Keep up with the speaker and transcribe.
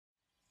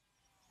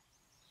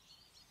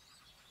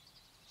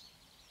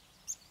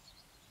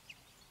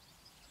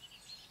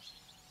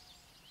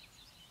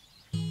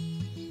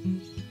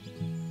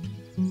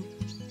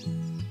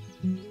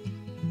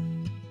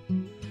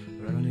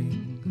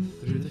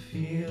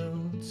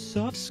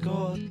fields of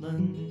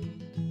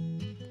Scotland,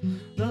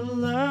 the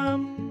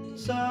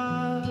lambs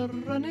are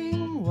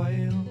running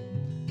wild.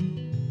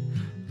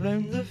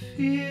 Round the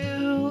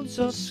fields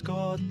of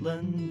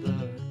Scotland,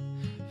 the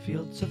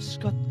fields of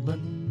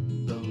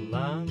Scotland, the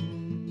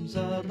lambs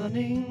are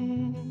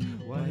running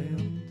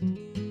wild.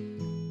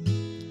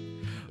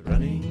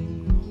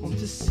 Running home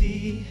to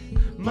see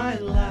my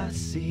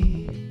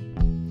lassie,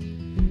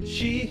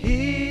 she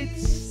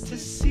hates to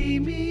see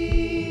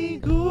me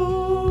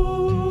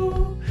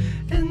go.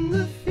 In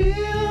the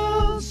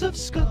fields of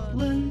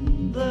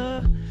Scotland,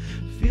 the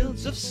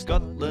fields of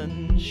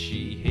Scotland,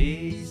 she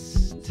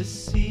hates to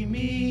see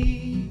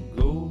me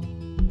go.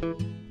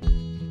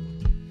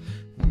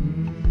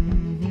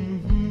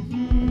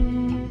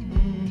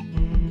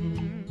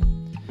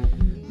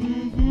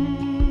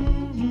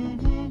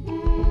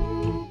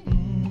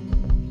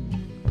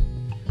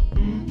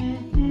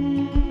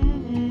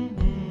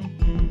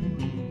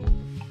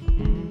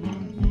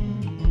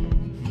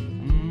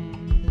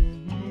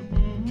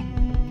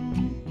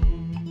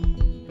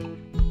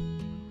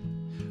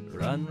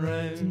 Run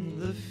round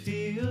the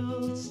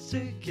fields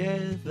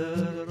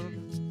together,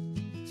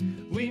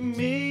 we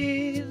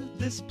made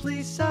this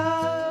place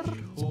our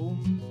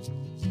home.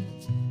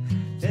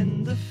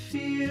 In the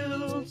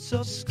fields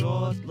of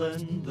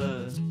Scotland,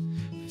 the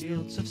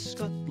fields of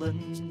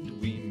Scotland,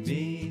 we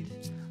made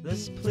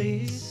this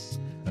place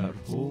our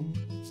home.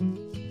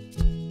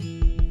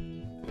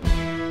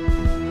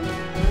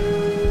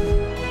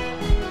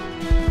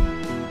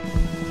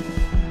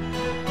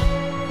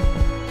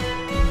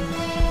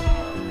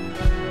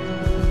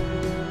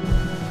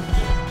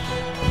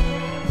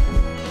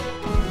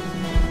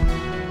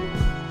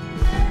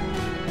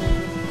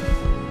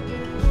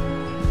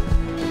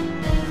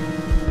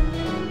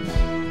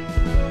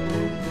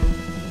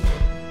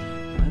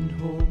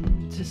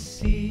 To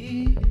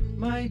see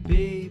my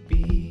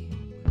baby,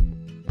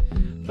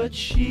 but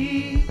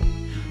she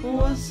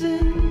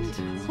wasn't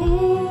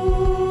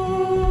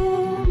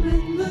home.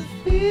 In the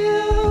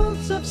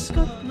fields of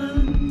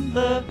Scotland,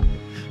 the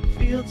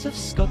fields of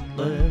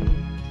Scotland,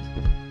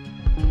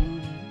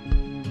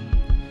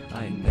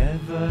 I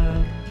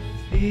never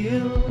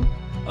feel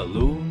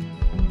alone.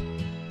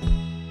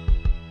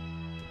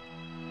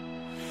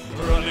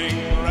 Running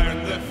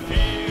round the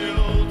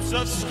fields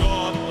of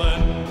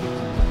Scotland,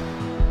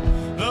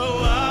 the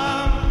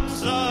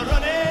lambs are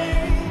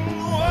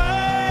running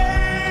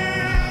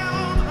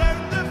wild.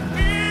 Round the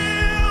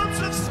fields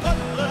of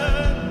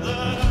Scotland,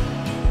 the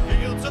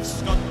fields of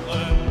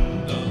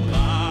Scotland, the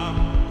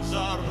lambs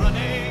are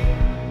running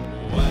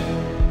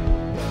wild.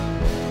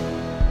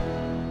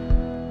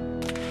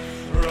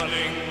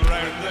 Running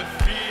round the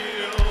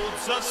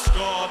fields of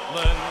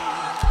Scotland,